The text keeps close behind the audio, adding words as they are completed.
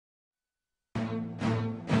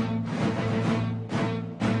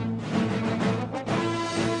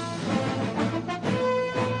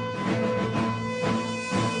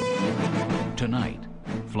Tonight,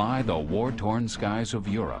 fly the war-torn skies of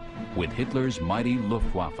Europe with Hitler's mighty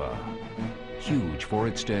Luftwaffe. Huge for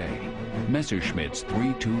its day, Messerschmitt's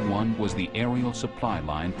 321 was the aerial supply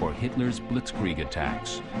line for Hitler's blitzkrieg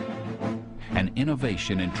attacks. An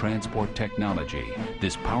innovation in transport technology,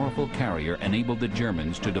 this powerful carrier enabled the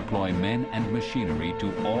Germans to deploy men and machinery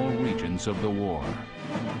to all regions of the war.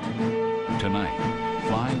 Tonight,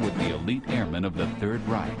 fly with the elite airmen of the Third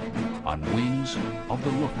Reich on wings of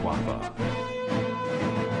the Luftwaffe.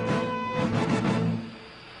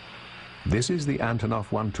 This is the Antonov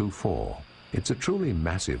 124. It's a truly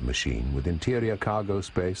massive machine with interior cargo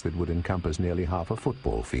space that would encompass nearly half a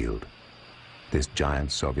football field. This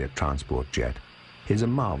giant Soviet transport jet is a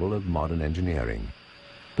marvel of modern engineering.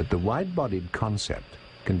 But the wide-bodied concept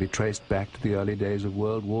can be traced back to the early days of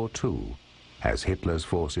World War II, as Hitler's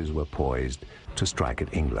forces were poised to strike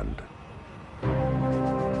at England.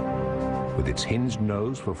 With its hinged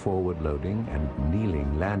nose for forward loading and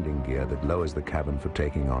kneeling landing gear that lowers the cabin for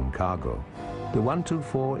taking on cargo, the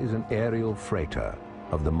 124 is an aerial freighter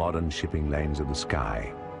of the modern shipping lanes of the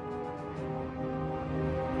sky.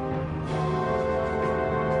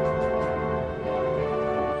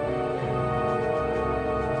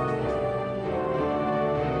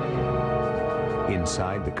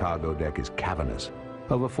 Inside, the cargo deck is cavernous.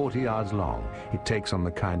 Over 40 yards long, it takes on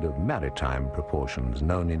the kind of maritime proportions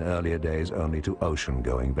known in earlier days only to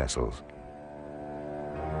ocean-going vessels.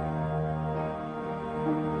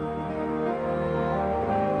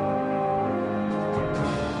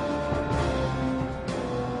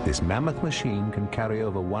 This mammoth machine can carry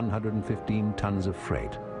over 115 tons of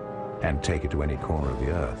freight and take it to any corner of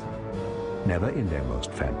the earth. Never in their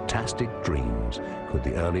most fantastic dreams could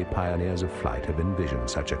the early pioneers of flight have envisioned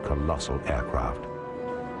such a colossal aircraft.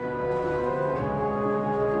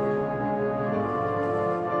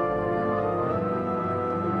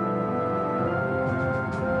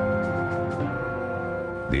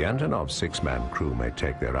 The Antonov's six-man crew may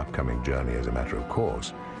take their upcoming journey as a matter of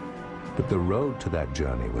course, but the road to that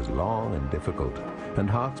journey was long and difficult and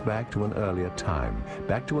harks back to an earlier time,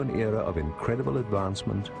 back to an era of incredible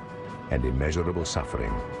advancement and immeasurable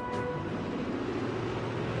suffering.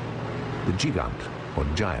 The Gigant, or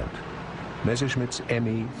Giant, Messerschmitt's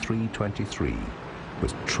Me 323,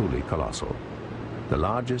 was truly colossal. The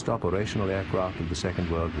largest operational aircraft of the Second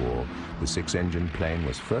World War, the six-engine plane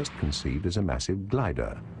was first conceived as a massive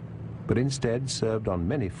glider, but instead served on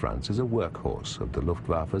many fronts as a workhorse of the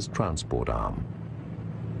Luftwaffe's transport arm.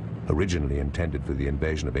 Originally intended for the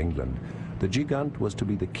invasion of England, the Gigant was to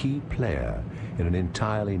be the key player in an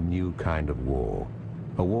entirely new kind of war,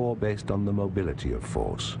 a war based on the mobility of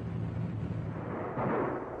force.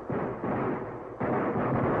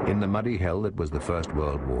 In the muddy hell that was the First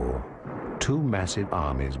World War, two massive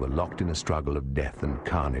armies were locked in a struggle of death and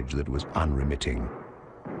carnage that was unremitting.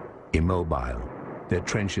 Immobile, their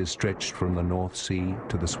trenches stretched from the North Sea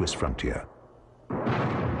to the Swiss frontier.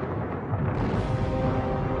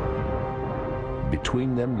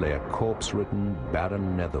 Between them lay a corpse-ridden,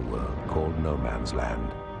 barren netherworld called No Man's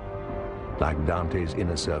Land. Like Dante's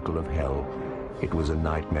inner circle of hell, it was a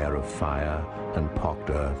nightmare of fire and pocked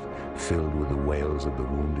earth filled with the wails of the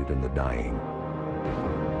wounded and the dying.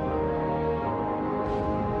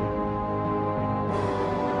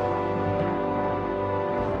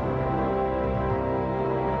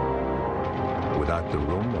 Without the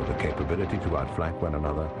room or the capability to outflank one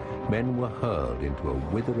another, men were hurled into a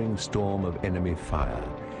withering storm of enemy fire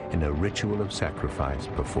in a ritual of sacrifice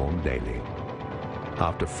performed daily.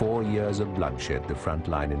 After 4 years of bloodshed, the front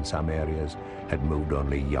line in some areas had moved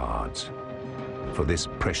only yards. For this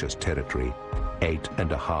precious territory,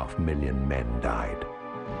 8.5 million men died.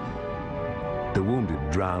 The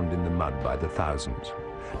wounded drowned in the mud by the thousands.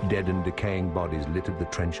 Dead and decaying bodies littered the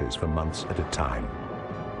trenches for months at a time.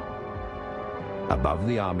 Above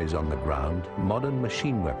the armies on the ground, modern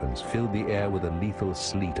machine weapons filled the air with a lethal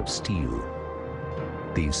sleet of steel.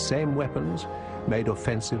 These same weapons made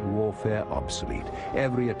offensive warfare obsolete.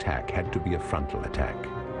 Every attack had to be a frontal attack.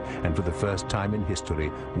 And for the first time in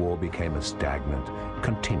history, war became a stagnant,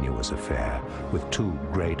 continuous affair, with two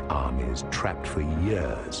great armies trapped for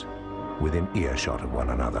years within earshot of one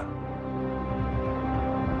another.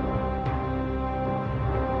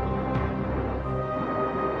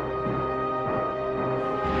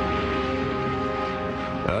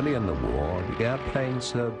 Early in the war, the airplane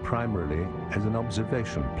served primarily as an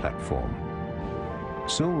observation platform.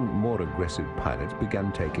 Soon, more aggressive pilots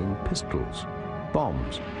began taking pistols,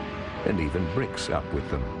 bombs, and even bricks up with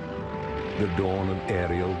them. The dawn of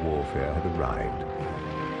aerial warfare had arrived.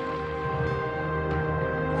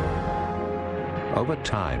 Over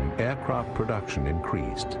time, aircraft production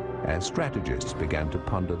increased, as strategists began to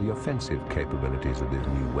ponder the offensive capabilities of this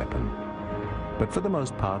new weapon. But for the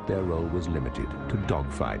most part, their role was limited to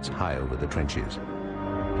dogfights high over the trenches.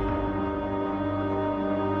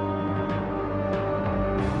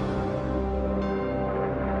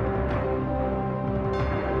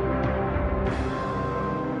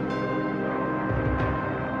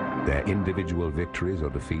 Their individual victories or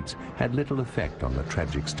defeats had little effect on the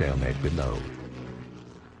tragic stalemate below.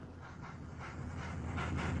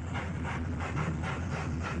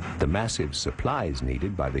 The massive supplies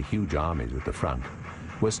needed by the huge armies at the front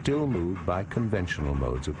were still moved by conventional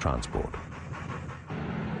modes of transport.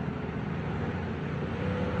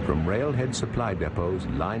 From railhead supply depots,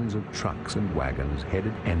 lines of trucks and wagons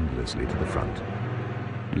headed endlessly to the front.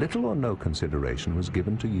 Little or no consideration was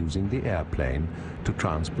given to using the airplane to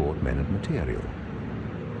transport men and material.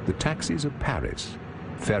 The taxis of Paris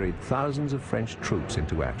ferried thousands of French troops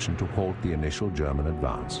into action to halt the initial German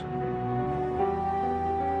advance.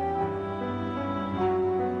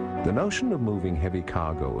 The notion of moving heavy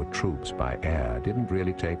cargo or troops by air didn't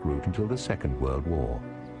really take root until the Second World War.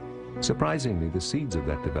 Surprisingly, the seeds of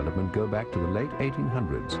that development go back to the late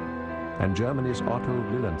 1800s and Germany's Otto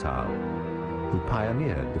Lilienthal, who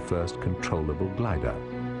pioneered the first controllable glider.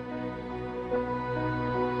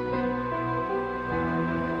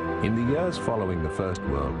 In the years following the First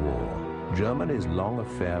World War, Germany's long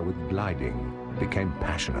affair with gliding became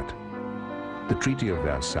passionate. The Treaty of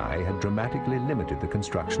Versailles had dramatically limited the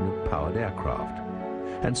construction of powered aircraft,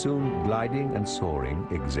 and soon gliding and soaring,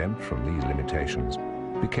 exempt from these limitations,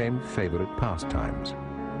 became favorite pastimes.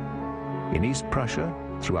 In East Prussia,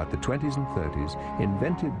 throughout the 20s and 30s,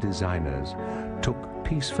 inventive designers took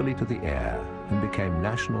peacefully to the air and became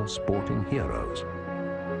national sporting heroes.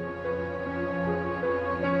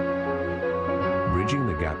 Bridging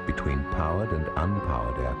the gap between powered and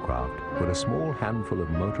unpowered aircraft were a small handful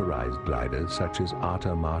of motorized gliders such as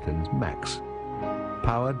Arthur Martin's Max,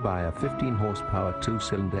 powered by a 15-horsepower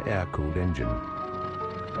two-cylinder air-cooled engine.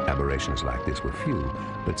 Aberrations like this were few,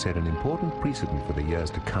 but set an important precedent for the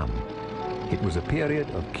years to come. It was a period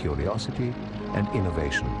of curiosity and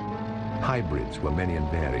innovation. Hybrids were many and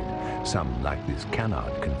varied. Some, like this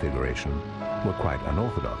canard configuration, were quite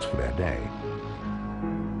unorthodox for their day.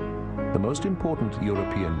 The most important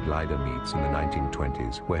European glider meets in the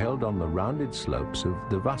 1920s were held on the rounded slopes of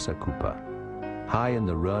the Wasserkuppe, high in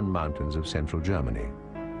the Rhone mountains of central Germany.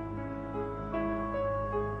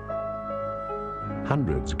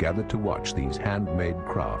 Hundreds gathered to watch these handmade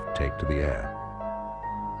craft take to the air.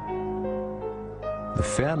 The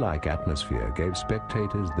fair-like atmosphere gave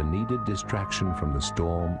spectators the needed distraction from the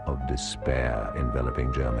storm of despair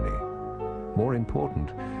enveloping Germany. More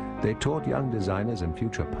important, they taught young designers and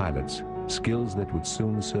future pilots skills that would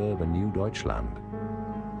soon serve a new Deutschland.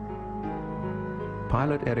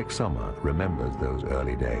 Pilot Erich Sommer remembers those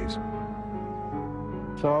early days.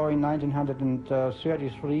 So in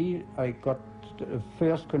 1933 I got the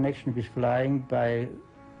first connection with flying by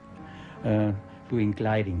doing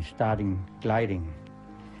gliding, starting gliding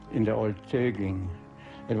in the old Zögling.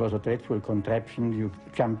 It was a dreadful contraption. You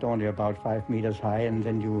jumped only about 5 meters high and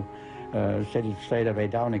then you set it straight away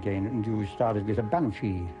down again, and you started with a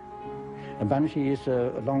bungee. A bungee is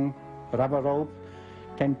a long rubber rope.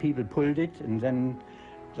 10 people pulled it, and then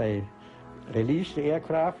they released the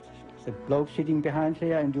aircraft, the bloke sitting behind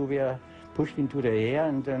there, and you were pushed into the air,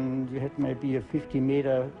 and then you had maybe a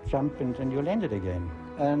 50-meter jump, and then you landed again.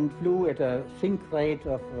 And flew at a sink rate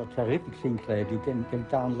of a terrific sink rate. You came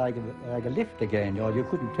down like a lift again, or you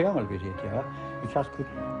couldn't thermal with it, yeah? You just could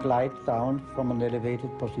glide down from an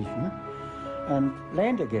elevated position and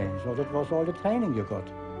land again. So that was all the training you got.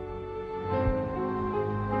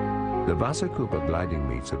 The Wasserkuppe gliding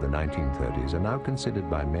meets of the 1930s are now considered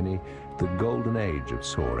by many the golden age of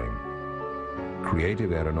soaring.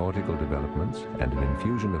 Creative aeronautical developments and an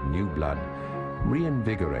infusion of new blood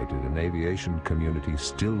reinvigorated an aviation community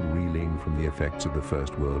still reeling from the effects of the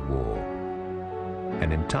First World War.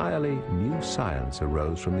 An entirely new science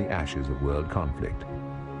arose from the ashes of world conflict.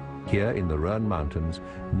 Here in the Rhone Mountains,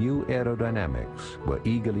 new aerodynamics were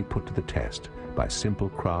eagerly put to the test by simple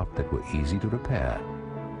craft that were easy to repair.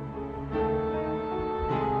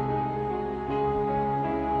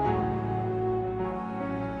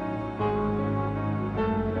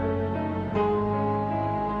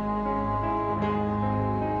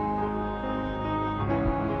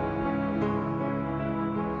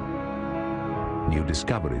 New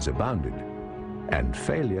discoveries abounded, and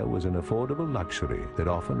failure was an affordable luxury that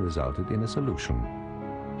often resulted in a solution.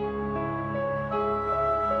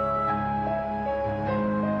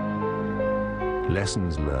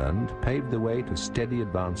 Lessons learned paved the way to steady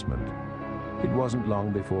advancement, It wasn't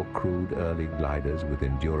long before crude early gliders with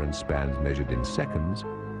endurance spans measured in seconds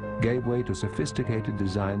gave way to sophisticated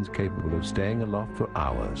designs capable of staying aloft for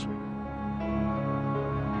hours.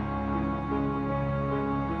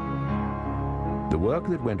 The work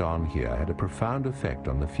that went on here had a profound effect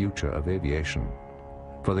on the future of aviation.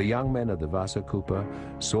 For the young men of the Wasserkuppe,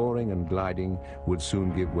 soaring and gliding would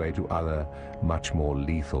soon give way to other, much more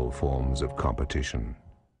lethal forms of competition.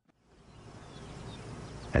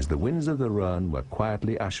 As the winds of the Rhone were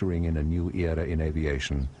quietly ushering in a new era in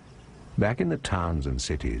aviation, back in the towns and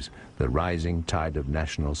cities, the rising tide of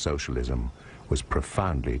National Socialism was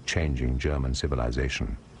profoundly changing German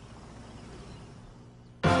civilization.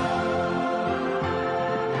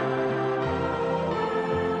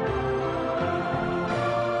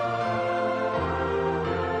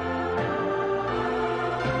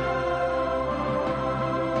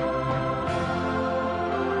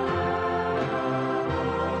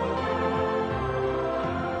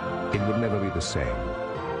 It would never be the same.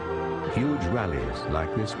 Huge rallies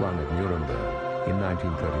like this one at Nuremberg in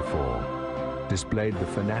 1934 displayed the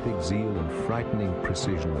fanatic zeal and frightening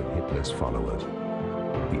precision of Hitler's followers.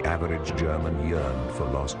 The average German yearned for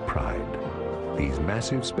lost pride. These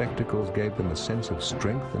massive spectacles gave them a sense of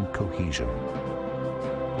strength and cohesion.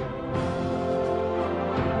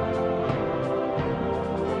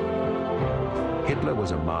 Hitler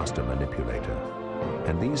was a master manipulator,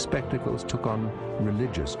 and these spectacles took on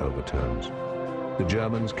religious overtones. The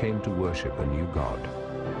Germans came to worship a new god.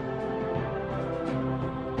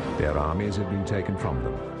 Their armies had been taken from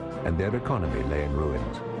them, and their economy lay in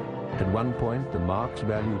ruins. At one point, the mark's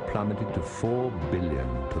value plummeted to $4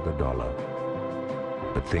 billion to the dollar.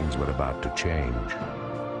 But things were about to change.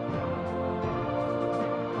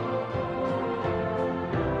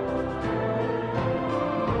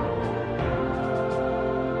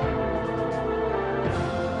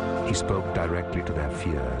 He spoke directly to their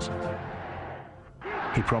fears.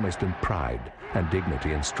 He promised them pride and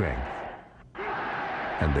dignity and strength,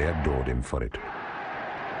 and they adored him for it.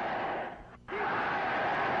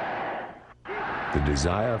 The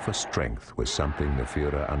desire for strength was something the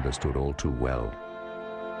Führer understood all too well.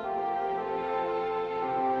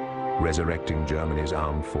 Resurrecting Germany's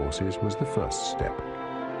armed forces was the first step.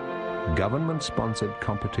 Government-sponsored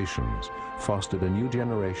competitions fostered a new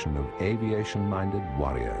generation of aviation-minded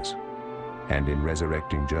warriors. And in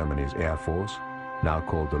resurrecting Germany's Air Force, now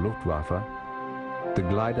called the Luftwaffe, the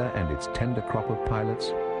glider and its tender crop of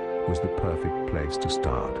pilots was the perfect place to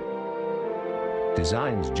start.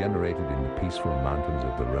 Designs generated in the peaceful mountains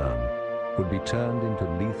of the Rhone would be turned into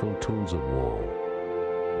lethal tools of war.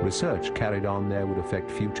 Research carried on there would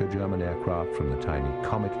affect future German aircraft, from the tiny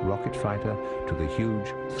Comet rocket fighter to the huge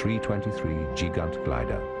 323 Gigant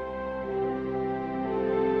glider.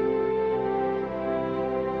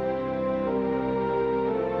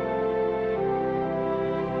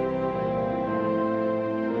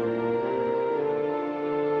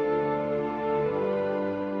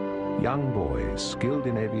 Young boys skilled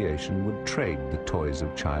in aviation would trade the toys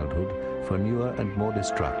of childhood for newer and more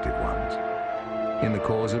destructive ones. In the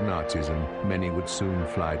cause of Nazism, many would soon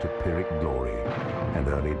fly to Pyrrhic glory and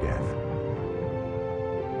early death.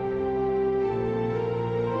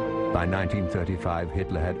 By 1935,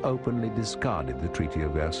 Hitler had openly discarded the Treaty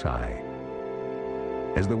of Versailles.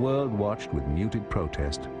 As the world watched with muted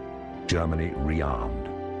protest, Germany rearmed.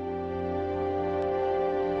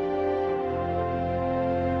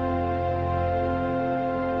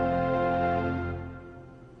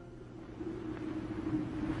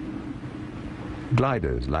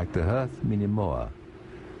 Gliders like the Herth Minimoa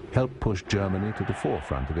helped push Germany to the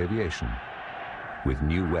forefront of aviation. With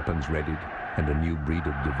new weapons readied and a new breed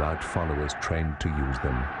of devout followers trained to use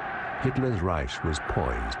them, Hitler's Reich was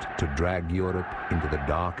poised to drag Europe into the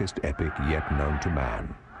darkest epic yet known to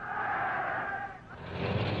man.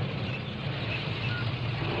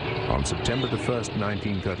 On September the 1st,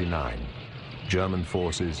 1939, German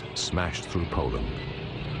forces smashed through Poland.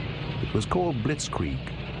 It was called Blitzkrieg,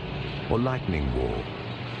 or lightning war,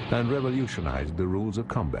 and revolutionized the rules of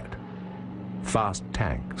combat. Fast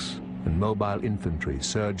tanks and mobile infantry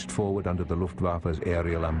surged forward under the Luftwaffe's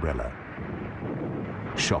aerial umbrella.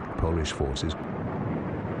 Shocked Polish forces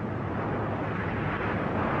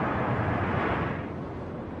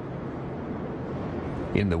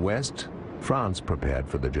in the west, France prepared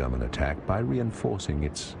for the German attack by reinforcing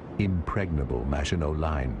its impregnable Maginot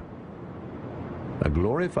Line. A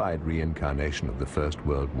glorified reincarnation of the First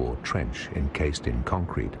World War trench encased in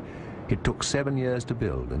concrete, it took 7 years to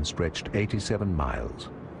build and stretched 87 miles.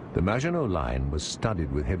 The Maginot Line was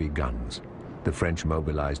studded with heavy guns. The French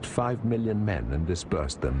mobilized 5 million men and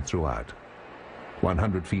dispersed them throughout.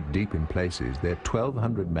 100 feet deep in places, their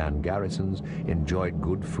 1,200-man garrisons enjoyed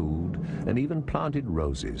good food and even planted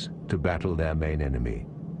roses to battle their main enemy,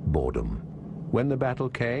 boredom. When the battle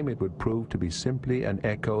came, it would prove to be simply an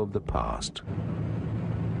echo of the past.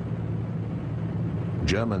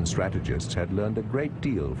 German strategists had learned a great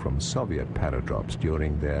deal from Soviet paradrops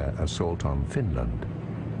during their assault on Finland.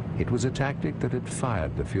 It was a tactic that had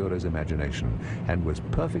fired the Führer's imagination and was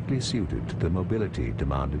perfectly suited to the mobility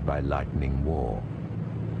demanded by lightning war.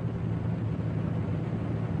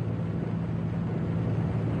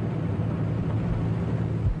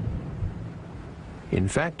 In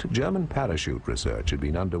fact, German parachute research had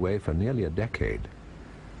been underway for nearly a decade.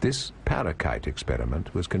 This parakite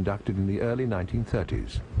experiment was conducted in the early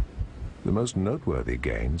 1930s. The most noteworthy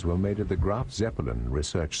gains were made at the Graf Zeppelin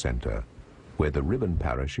Research Center, where the ribbon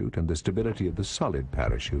parachute and the stability of the solid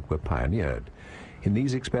parachute were pioneered. In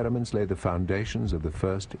these experiments lay the foundations of the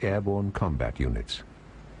first airborne combat units.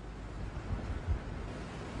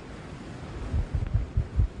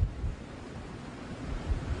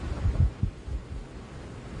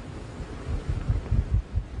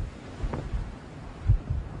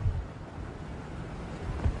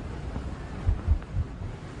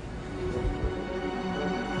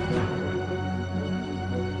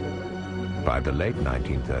 By the late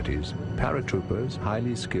 1930s, paratroopers,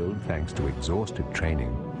 highly skilled thanks to exhaustive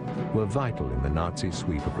training, were vital in the Nazi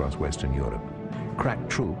sweep across Western Europe. Crack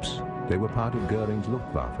troops, they were part of Goering's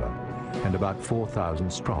Luftwaffe, and about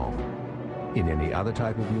 4,000 strong. In any other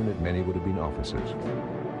type of unit, many would have been officers.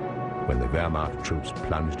 When the Wehrmacht troops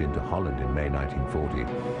plunged into Holland in May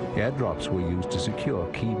 1940, airdrops were used to secure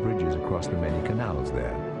key bridges across the many canals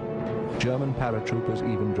there. German paratroopers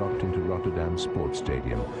even dropped into Rotterdam's sports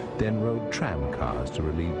stadium, then rode tram cars to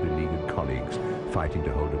relieve beleaguered colleagues fighting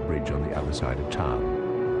to hold a bridge on the other side of town.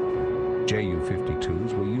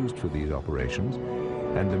 Ju-52s were used for these operations,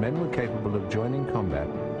 and the men were capable of joining combat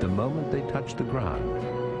the moment they touched the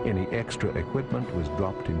ground. Any extra equipment was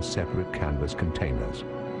dropped in separate canvas containers.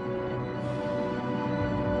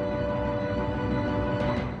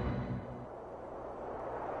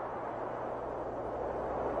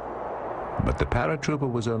 But the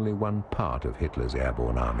paratrooper was only one part of Hitler's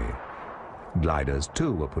airborne army. Gliders,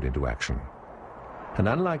 too, were put into action. And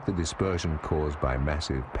unlike the dispersion caused by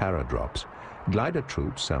massive paradrops, glider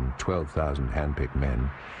troops, some 12,000 hand-picked men,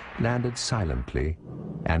 landed silently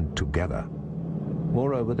and together.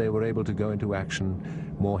 Moreover, they were able to go into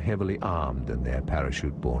action more heavily armed than their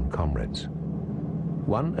parachute-borne comrades.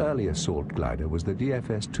 One early assault glider was the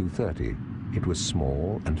DFS-230. It was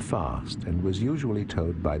small and fast and was usually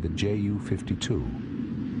towed by the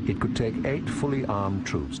Ju-52. It could take 8 fully armed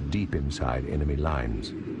troops deep inside enemy lines,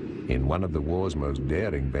 in one of the war's most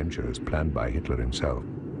daring ventures planned by Hitler himself.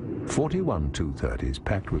 41 230s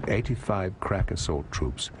packed with 85 crack assault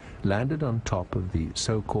troops landed on top of the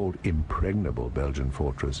so-called impregnable Belgian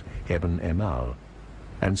fortress Eben-Emael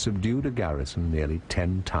and subdued a garrison nearly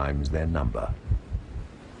 10 times their number.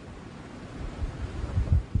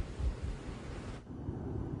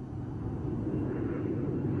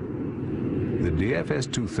 The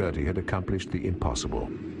DFS-230 had accomplished the impossible,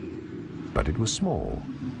 but it was small.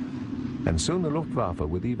 And soon the Luftwaffe,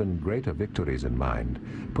 with even greater victories in mind,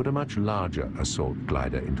 put a much larger assault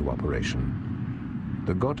glider into operation.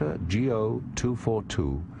 The Gotha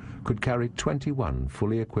GO-242 could carry 21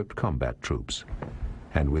 fully equipped combat troops,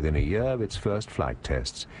 and within a year of its first flight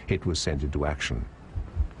tests, it was sent into action.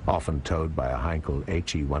 Often towed by a Heinkel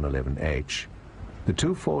HE-111H, the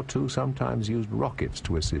 242 sometimes used rockets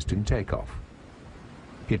to assist in takeoff.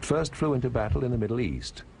 It first flew into battle in the Middle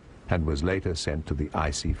East, and was later sent to the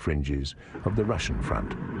icy fringes of the Russian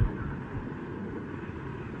front.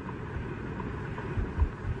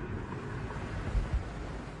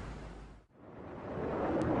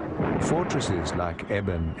 Fortresses like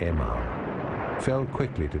Eben-Emael fell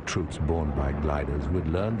quickly to troops borne by gliders who had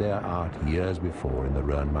learned their art years before in the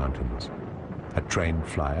Rhone Mountains. A trained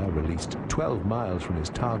flyer released 12 miles from his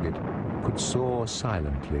target could soar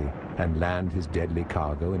silently and land his deadly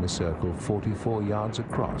cargo in a circle 44 yards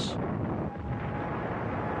across.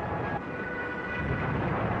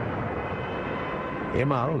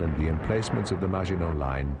 Emael and the emplacements of the Maginot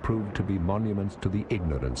Line proved to be monuments to the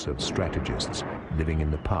ignorance of strategists living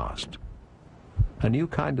in the past. A new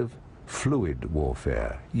kind of fluid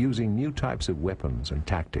warfare, using new types of weapons and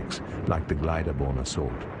tactics, like the glider-borne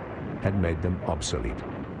assault, had made them obsolete.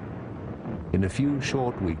 In a few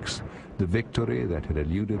short weeks, the victory that had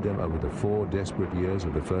eluded them over the 4 desperate years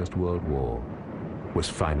of the First World War was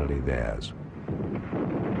finally theirs.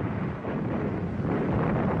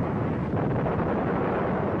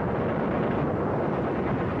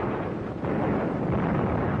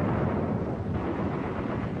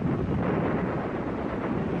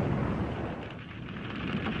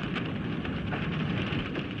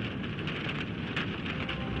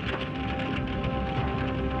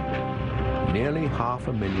 Nearly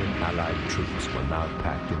 500,000 Allied troops were now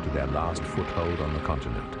packed into their last foothold on the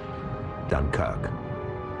continent, Dunkirk.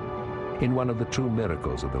 In one of the true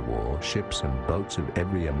miracles of the war, ships and boats of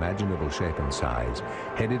every imaginable shape and size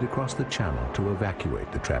headed across the channel to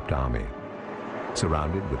evacuate the trapped army.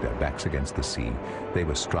 Surrounded with their backs against the sea, they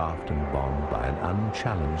were strafed and bombed by an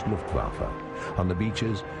unchallenged Luftwaffe. On the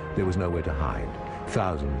beaches, there was nowhere to hide.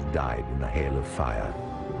 Thousands died in a hail of fire.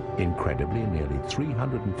 Incredibly, nearly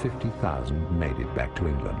 350,000 made it back to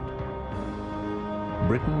England.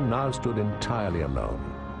 Britain now stood entirely alone.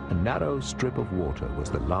 A narrow strip of water was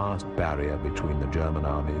the last barrier between the German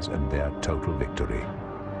armies and their total victory.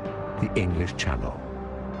 The English Channel.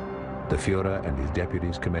 The Führer and his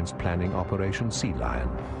deputies commenced planning Operation Sea Lion,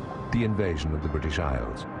 the invasion of the British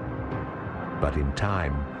Isles. But in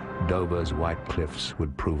time, Dover's white cliffs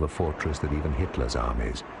would prove a fortress that even Hitler's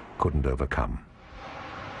armies couldn't overcome.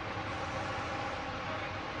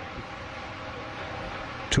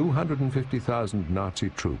 250,000 Nazi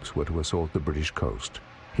troops were to assault the British coast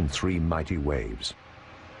in 3 mighty waves.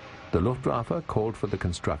 The Luftwaffe called for the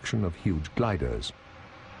construction of huge gliders.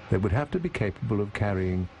 They would have to be capable of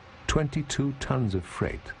carrying 22 tons of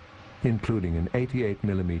freight, including an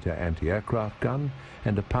 88mm anti-aircraft gun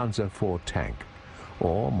and a Panzer IV tank,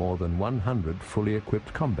 or more than 100 fully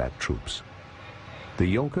equipped combat troops.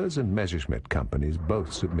 The Junkers and Messerschmitt companies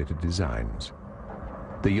both submitted designs.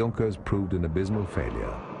 The Junkers proved an abysmal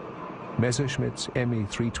failure. Messerschmitt's Me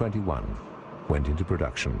 321 went into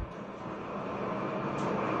production.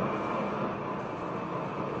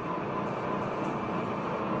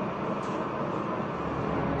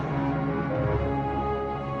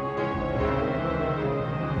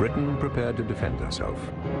 Britain prepared to defend herself.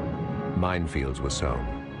 Minefields were sown.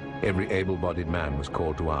 Every able-bodied man was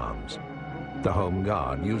called to arms. The Home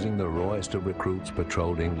Guard, using the rawest of recruits,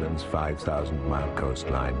 patrolled England's 5,000-mile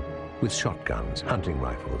coastline with shotguns, hunting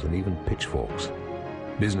rifles, and even pitchforks.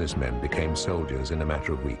 Businessmen became soldiers in a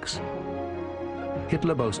matter of weeks.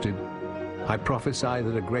 Hitler boasted, "I prophesy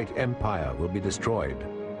that a great empire will be destroyed."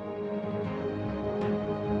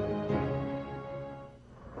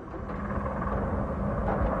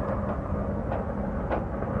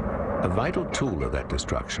 A vital tool of that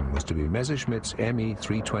destruction was to be Messerschmitt's Me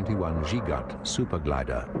 321 Gigant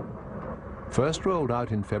superglider. First rolled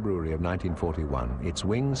out in February of 1941, its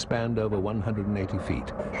wings spanned over 180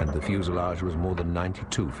 feet, and the fuselage was more than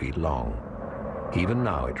 92 feet long. Even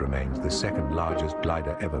now it remains the second largest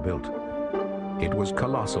glider ever built. It was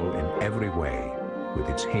colossal in every way, with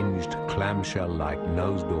its hinged clamshell-like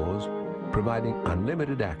nose doors, providing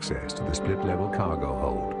unlimited access to the split-level cargo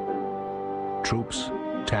hold. Troops,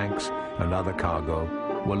 tanks, and other cargo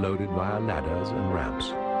were loaded via ladders and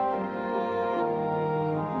ramps.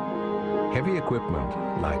 Heavy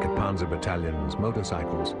equipment, like a Panzer battalion's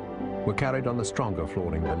motorcycles, were carried on the stronger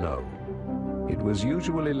flooring below. It was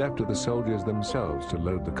usually left to the soldiers themselves to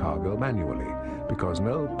load the cargo manually, because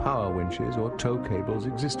no power winches or tow cables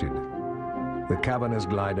existed. The cavernous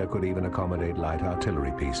glider could even accommodate light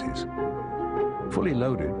artillery pieces. Fully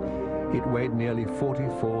loaded, it weighed nearly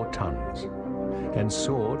 44 tons and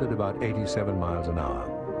soared at about 87 miles an hour.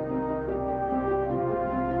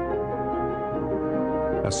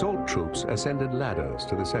 Assault troops ascended ladders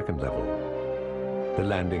to the second level. The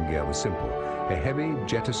landing gear was simple: a heavy,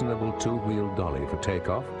 jettisonable two-wheel dolly for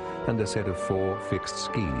takeoff and a set of 4 fixed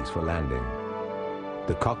skis for landing.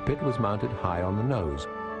 The cockpit was mounted high on the nose,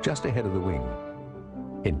 just ahead of the wing.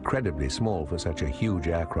 Incredibly small for such a huge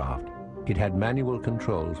aircraft, it had manual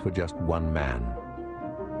controls for just 1 man.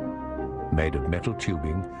 Made of metal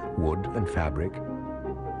tubing, wood and fabric,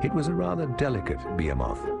 it was a rather delicate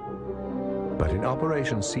behemoth. But in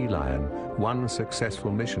Operation Sea Lion, 1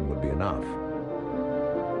 successful mission would be enough.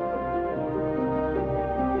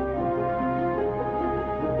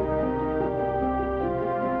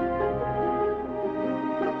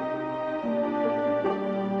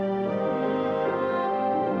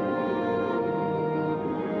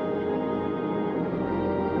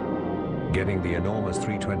 Getting the enormous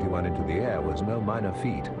 321 into the air was no minor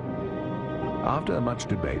feat. After much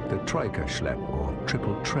debate, the Troika Schlepp, or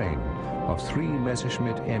triple train, of 3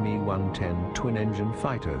 Messerschmitt Me 110 twin-engine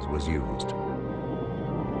fighters was used.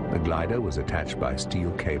 The glider was attached by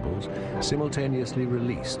steel cables, simultaneously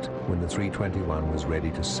released when the 321 was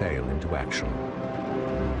ready to sail into action.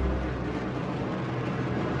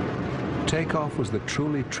 Takeoff was the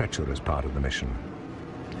truly treacherous part of the mission,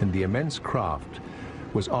 and the immense craft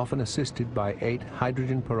was often assisted by 8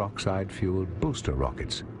 hydrogen peroxide-fueled booster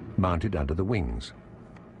rockets mounted under the wings.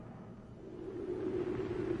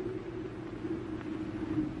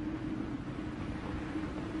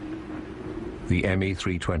 The Me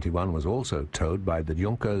 321 was also towed by the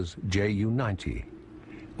Junkers Ju-90,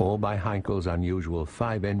 or by Heinkel's unusual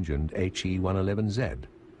 5-engined He-111Z.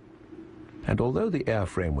 And although the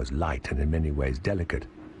airframe was light and in many ways delicate,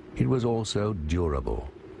 it was also durable.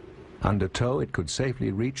 Under tow, it could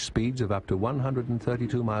safely reach speeds of up to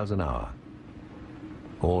 132 miles an hour.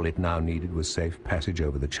 All it now needed was safe passage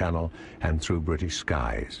over the Channel and through British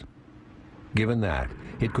skies. Given that,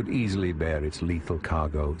 it could easily bear its lethal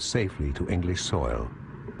cargo safely to English soil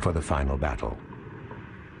for the final battle.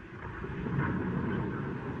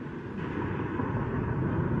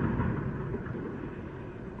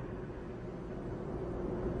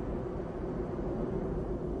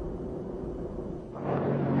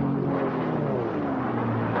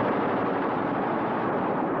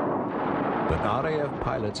 But RAF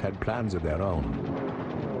pilots had plans of their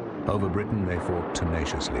own. Over Britain they fought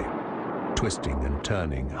tenaciously. Twisting and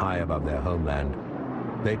turning high above their homeland,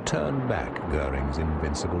 they turned back Goering's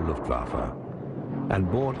invincible Luftwaffe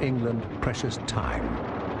and bought England precious time.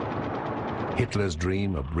 Hitler's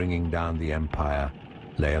dream of bringing down the empire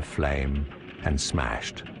lay aflame and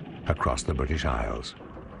smashed across the British Isles.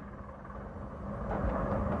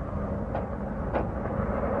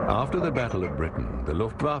 After the Battle of Britain, the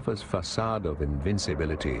Luftwaffe's facade of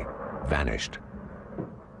invincibility vanished.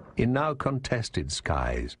 In now contested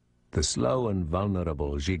skies, the slow and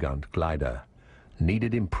vulnerable Gigant glider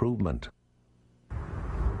needed improvement.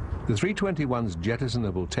 The 321's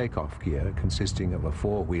jettisonable takeoff gear, consisting of a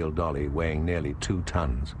 4-wheel dolly weighing nearly 2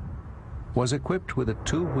 tons, was equipped with a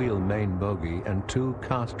 2-wheel main bogie and 2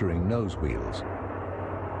 cast-ring nose wheels.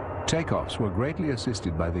 Takeoffs were greatly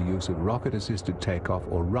assisted by the use of rocket-assisted takeoff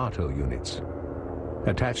or RATO units.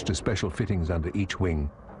 Attached to special fittings under each wing,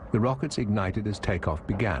 the rockets ignited as takeoff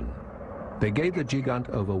began. They gave the Gigant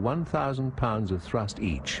over 1,000 pounds of thrust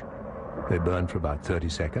each. They burned for about 30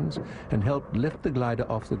 seconds and helped lift the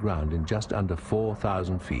glider off the ground in just under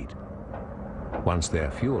 4,000 feet. Once their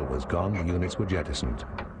fuel was gone, the units were jettisoned.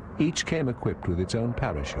 Each came equipped with its own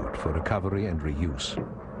parachute for recovery and reuse.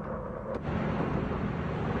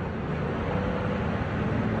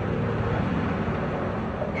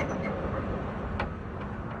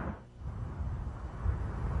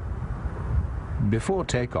 Before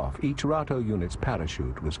takeoff, each RATO unit's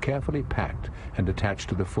parachute was carefully packed and attached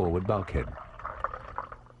to the forward bulkhead.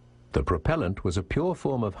 The propellant was a pure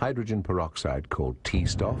form of hydrogen peroxide called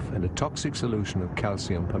T-Stoff and a toxic solution of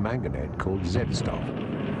calcium permanganate called Z-Stoff.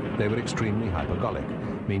 They were extremely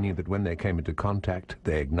hypergolic, meaning that when they came into contact,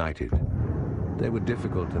 they ignited. They were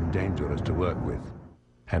difficult and dangerous to work with,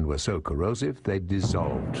 and were so corrosive they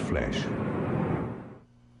dissolved flesh.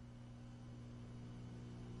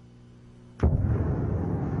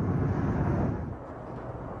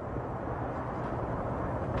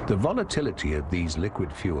 The volatility of these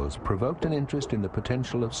liquid fuels provoked an interest in the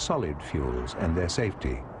potential of solid fuels and their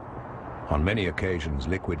safety. On many occasions,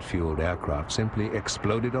 liquid-fueled aircraft simply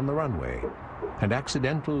exploded on the runway, and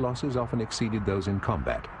accidental losses often exceeded those in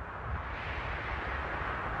combat.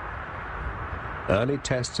 Early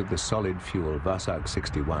tests of the solid-fuel Wasag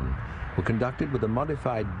 61 were conducted with a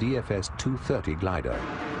modified DFS-230 glider.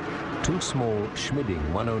 2 small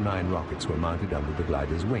Schmidding 109 rockets were mounted under the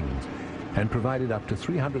glider's wings and provided up to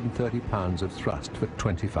 330 pounds of thrust for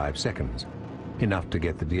 25 seconds, enough to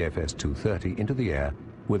get the DFS-230 into the air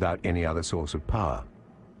without any other source of power.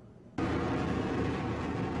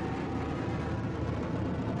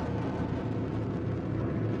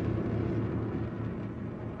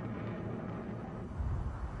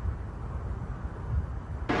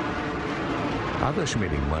 Other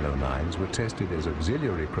Schmidding 109s were tested as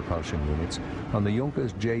auxiliary propulsion units on the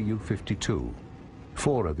Junkers Ju-52.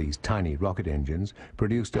 4 of these tiny rocket engines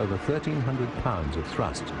produced over 1,300 pounds of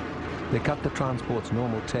thrust. They cut the transport's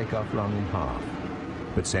normal takeoff run in half,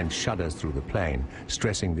 but sent shudders through the plane,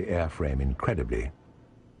 stressing the airframe incredibly.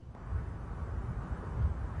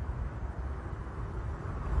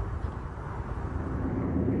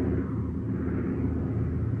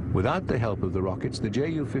 Without the help of the rockets, the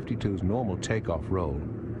Ju-52's normal takeoff roll,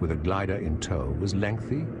 with a glider in tow, was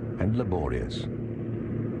lengthy and laborious.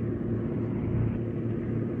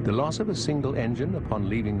 The loss of a single engine upon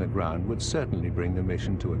leaving the ground would certainly bring the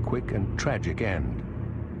mission to a quick and tragic end.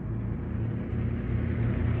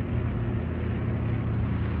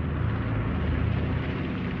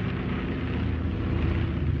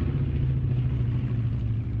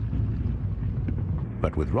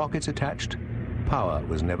 But with rockets attached, power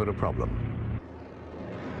was never a problem.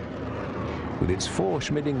 With its 4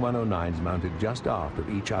 Schmidding 109s mounted just aft of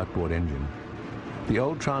each outboard engine, the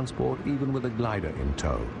old transport, even with a glider in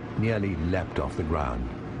tow, nearly leapt off the ground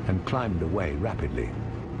and climbed away rapidly.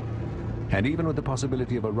 And even with the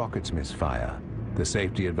possibility of a rocket's misfire, the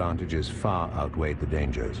safety advantages far outweighed the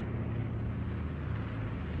dangers.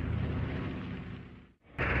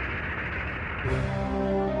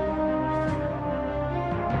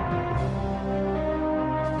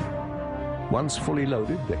 Once fully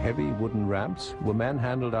loaded, the heavy wooden ramps were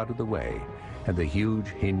manhandled out of the way, and the huge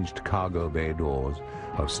hinged cargo bay doors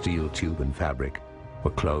of steel tube and fabric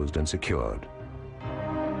were closed and secured.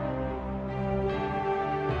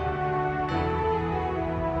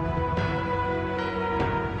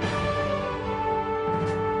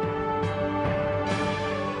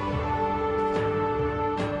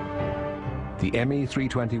 The Me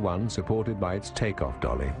 321, supported by its takeoff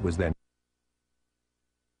dolly, was then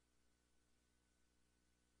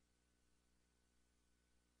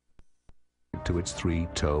to its 3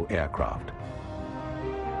 tow aircraft.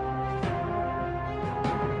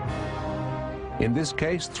 In this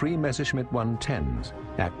case, 3 Messerschmitt 110s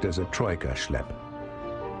act as a Troika Schlepp.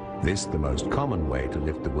 This, the most common way to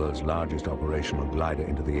lift the world's largest operational glider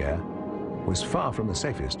into the air, was far from the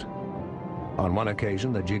safest. On one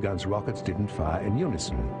occasion, the Gigant's rockets didn't fire in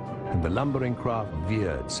unison, and the lumbering craft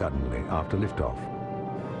veered suddenly after liftoff.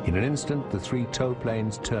 In an instant, the 3 tow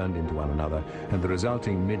planes turned into one another, and the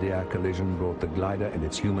resulting mid-air collision brought the glider and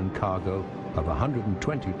its human cargo of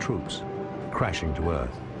 120 troops crashing to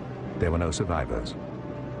Earth. There were no survivors.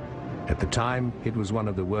 At the time, it was one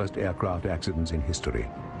of the worst aircraft accidents in history.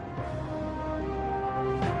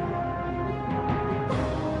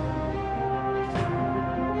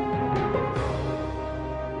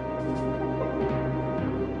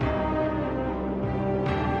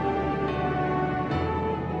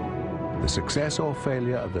 The success or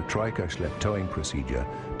failure of the Troika Schlepp towing procedure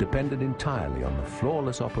depended entirely on the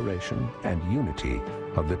flawless operation and unity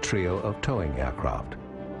of the trio of towing aircraft.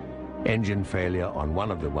 Engine failure on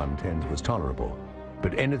one of the 110s was tolerable,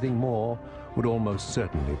 but anything more would almost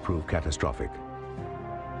certainly prove catastrophic.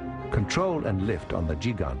 Control and lift on the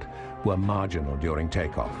Gigant were marginal during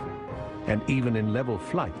takeoff, and even in level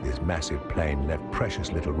flight this massive plane left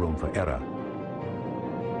precious little room for error.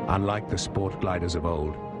 Unlike the sport gliders of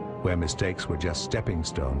old, where mistakes were just stepping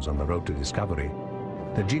stones on the road to discovery,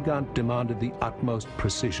 the Gigant demanded the utmost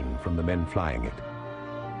precision from the men flying it.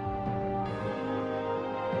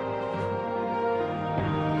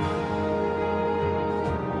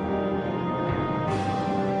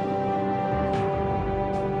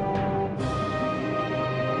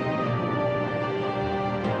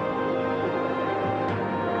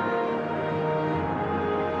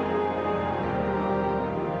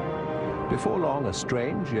 Before long, a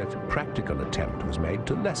strange yet practical attempt was made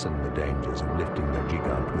to lessen the dangers of lifting the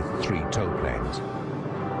Gigant with 3 tow planes.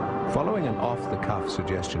 Following an off-the-cuff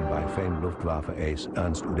suggestion by famed Luftwaffe ace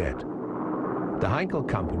Ernst Udet, the Heinkel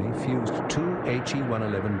company fused 2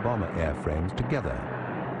 He-111 bomber airframes together.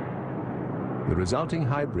 The resulting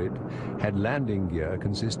hybrid had landing gear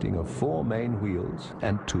consisting of 4 main wheels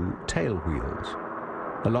and 2 tail wheels,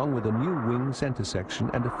 along with a new wing center section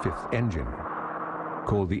and a 5th engine.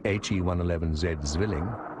 Called the He-111Z Zwilling,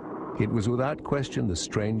 it was without question the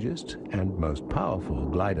strangest and most powerful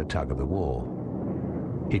glider tug of the war.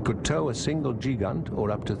 It could tow a single Gigant or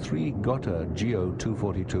up to 3 Gotha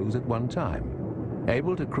GO-242s at one time.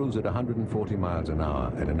 Able to cruise at 140 miles an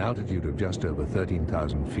hour at an altitude of just over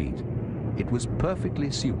 13,000 feet, it was perfectly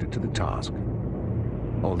suited to the task.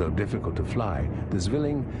 Although difficult to fly, the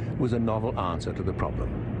Zwilling was a novel answer to the problem.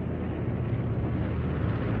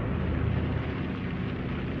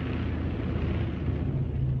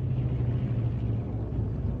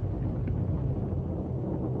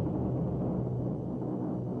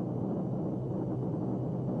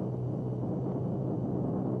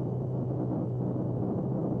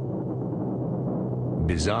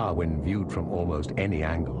 Bizarre when viewed from almost any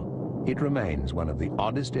angle, it remains one of the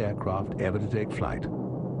oddest aircraft ever to take flight.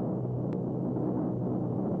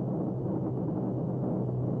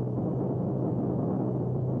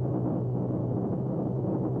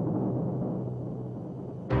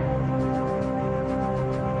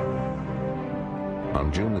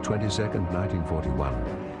 On June the 22nd,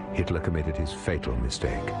 1941, Hitler committed his fatal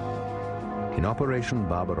mistake. In Operation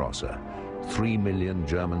Barbarossa, 3 million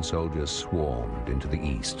German soldiers swarmed into the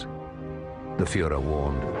east. The Führer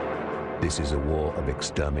warned, this is a war of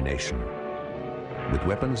extermination. With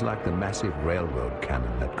weapons like the massive railroad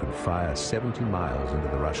cannon that could fire 70 miles into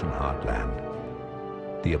the Russian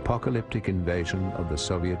heartland, the apocalyptic invasion of the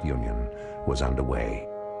Soviet Union was underway.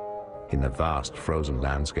 In the vast frozen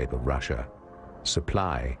landscape of Russia,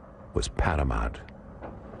 supply was paramount.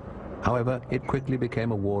 However, it quickly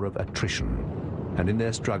became a war of attrition. And in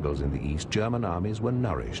their struggles in the East, German armies were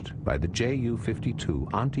nourished by the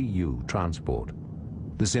Ju-52 anti-U transport.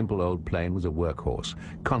 The simple old plane was a workhorse,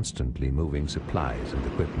 constantly moving supplies and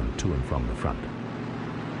equipment to and from the front.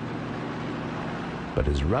 But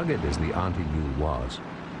as rugged as the anti-U was,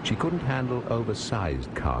 she couldn't handle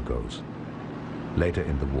oversized cargoes. Later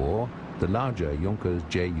in the war, the larger Junkers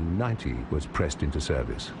Ju-90 was pressed into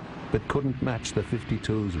service, but couldn't match the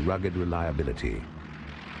 52's rugged reliability.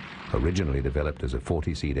 Originally developed as a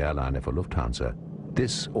 40-seat airliner for Lufthansa,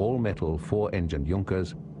 this all-metal 4-engine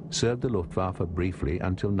Junkers served the Luftwaffe briefly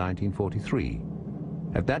until 1943.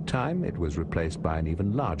 At that time, it was replaced by an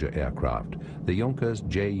even larger aircraft, the Junkers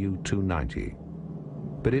Ju-290.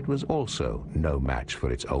 But it was also no match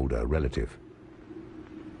for its older relative.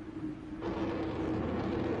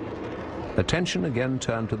 Attention again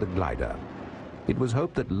turned to the glider. It was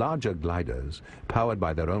hoped that larger gliders, powered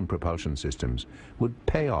by their own propulsion systems, would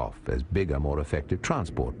pay off as bigger, more effective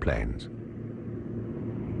transport planes.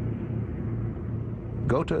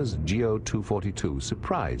 Gotha's Go-242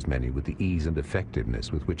 surprised many with the ease and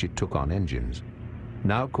effectiveness with which it took on engines.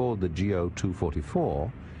 Now called the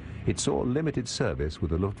Go-244, it saw limited service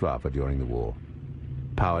with the Luftwaffe during the war.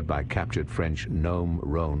 Powered by captured French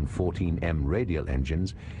Gnome-Rhone 14M radial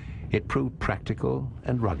engines, it proved practical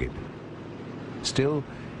and rugged. Still,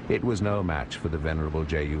 it was no match for the venerable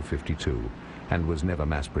Ju-52 and was never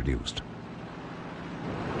mass-produced.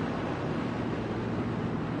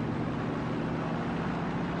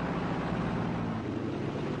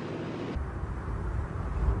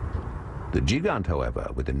 The Gigant, however,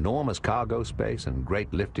 with enormous cargo space and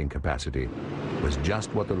great lifting capacity, was just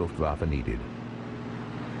what the Luftwaffe needed.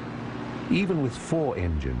 Even with 4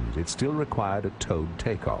 engines, it still required a towed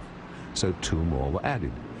takeoff, so 2 more were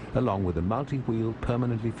added, along with a multi-wheel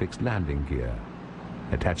permanently fixed landing gear.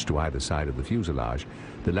 Attached to either side of the fuselage,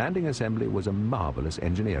 the landing assembly was a marvelous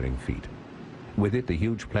engineering feat. With it, the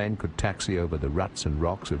huge plane could taxi over the ruts and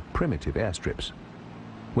rocks of primitive airstrips.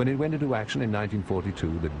 When it went into action in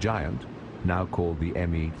 1942, the Giant, now called the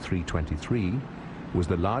Me 323, was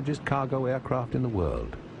the largest cargo aircraft in the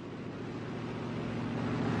world.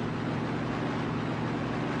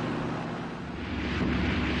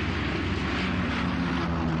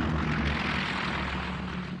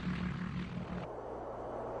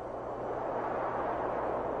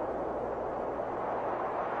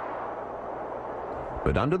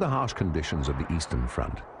 But under the harsh conditions of the Eastern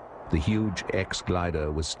Front, the huge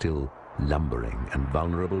X-glider was still lumbering and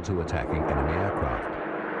vulnerable to attacking enemy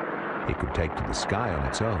aircraft. It could take to the sky on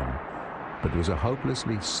its own, but was a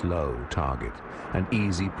hopelessly slow target, an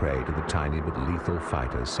easy prey to the tiny but lethal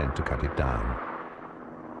fighters sent to cut it down.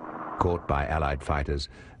 Caught by Allied fighters,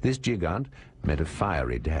 this Gigant meant a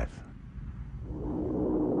fiery death.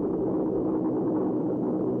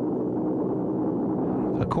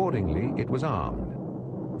 Accordingly, it was armed.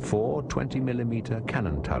 4 20mm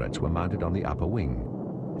cannon turrets were mounted on the upper wing,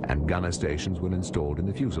 and gunner stations were installed in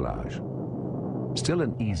the fuselage. Still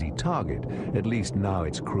an easy target, at least now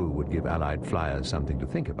its crew would give Allied flyers something to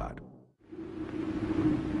think about.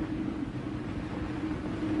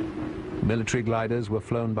 Military gliders were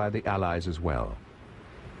flown by the Allies as well.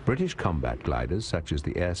 British combat gliders, such as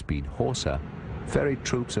the airspeed Horsa, ferried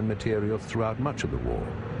troops and material throughout much of the war.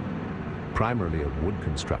 Primarily of wood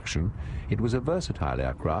construction, it was a versatile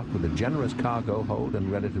aircraft with a generous cargo hold and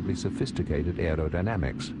relatively sophisticated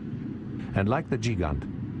aerodynamics. And like the Gigant,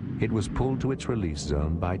 it was pulled to its release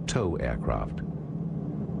zone by tow aircraft.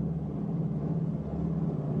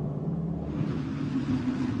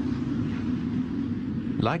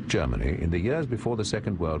 Like Germany, in the years before the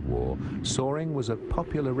Second World War, soaring was a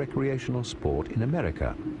popular recreational sport in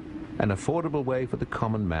America, an affordable way for the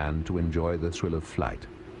common man to enjoy the thrill of flight.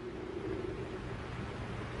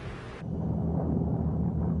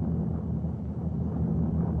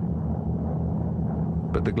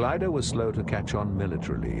 But the glider was slow to catch on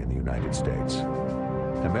militarily in the United States.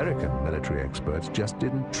 American military experts just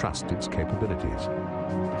didn't trust its capabilities.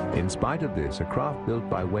 In spite of this, a craft built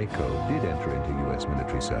by Waco did enter into U.S.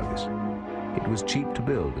 military service. It was cheap to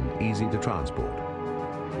build and easy to transport.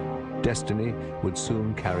 Destiny would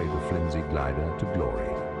soon carry the flimsy glider to glory.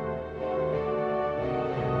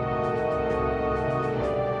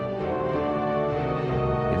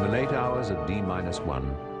 In the late hours of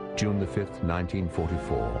D-1, June the 5th,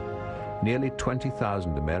 1944, nearly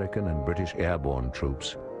 20,000 American and British airborne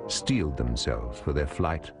troops steeled themselves for their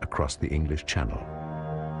flight across the English Channel.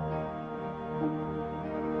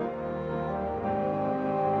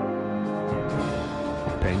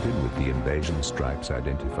 Painted with the invasion stripes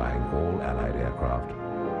identifying all Allied aircraft,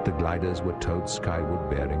 the gliders were towed skyward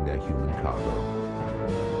bearing their human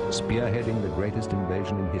cargo. spearheading the greatest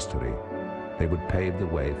invasion in history, they would pave the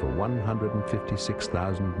way for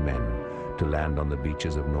 156,000 men to land on the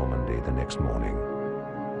beaches of Normandy the next morning.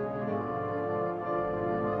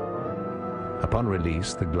 Upon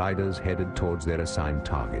release, the gliders headed towards their assigned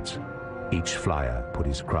targets. Each flyer put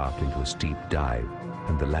his craft into a steep dive,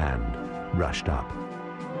 and the land rushed up.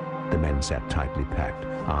 The men sat tightly packed,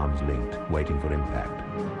 arms linked, waiting for impact,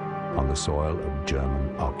 on the soil of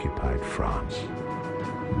German-occupied France.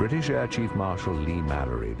 British Air Chief Marshal Lee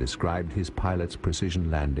Mallory described his pilots' precision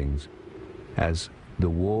landings as the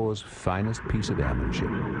war's finest piece of airmanship.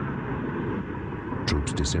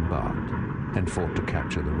 Troops disembarked and fought to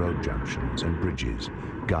capture the road junctions and bridges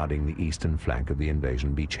guarding the eastern flank of the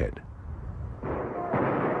invasion beachhead.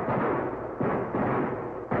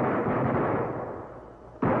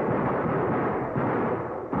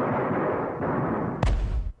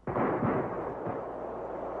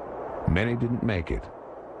 Many didn't make it.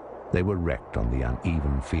 They were wrecked on the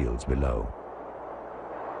uneven fields below.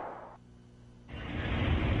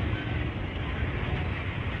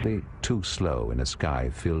 Too slow in a sky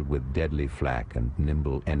filled with deadly flak and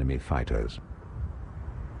nimble enemy fighters.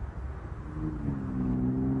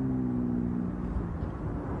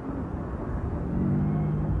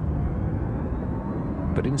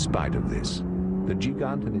 But in spite of this, the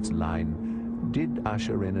Gigant and its line did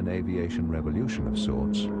usher in an aviation revolution of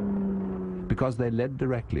sorts, because they led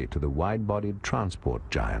directly to the wide-bodied transport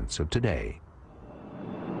giants of today.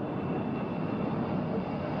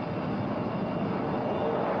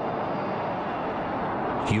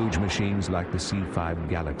 Huge machines like the C-5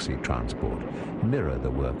 Galaxy transport mirror the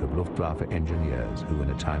work of Luftwaffe engineers who, in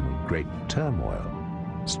a time of great turmoil,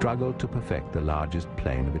 struggled to perfect the largest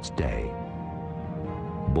plane of its day.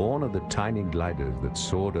 Born of the tiny gliders that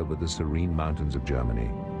soared over the serene mountains of Germany,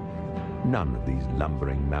 none of these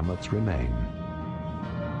lumbering mammoths remain.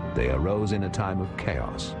 They arose in a time of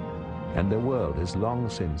chaos, and their world has long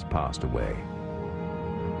since passed away.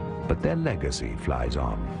 But their legacy flies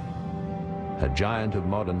on. A giant of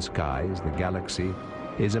modern skies, the Galaxy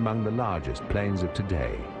is among the largest planes of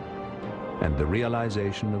today, and the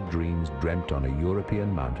realization of dreams dreamt on a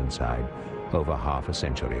European mountainside over half a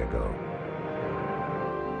century ago.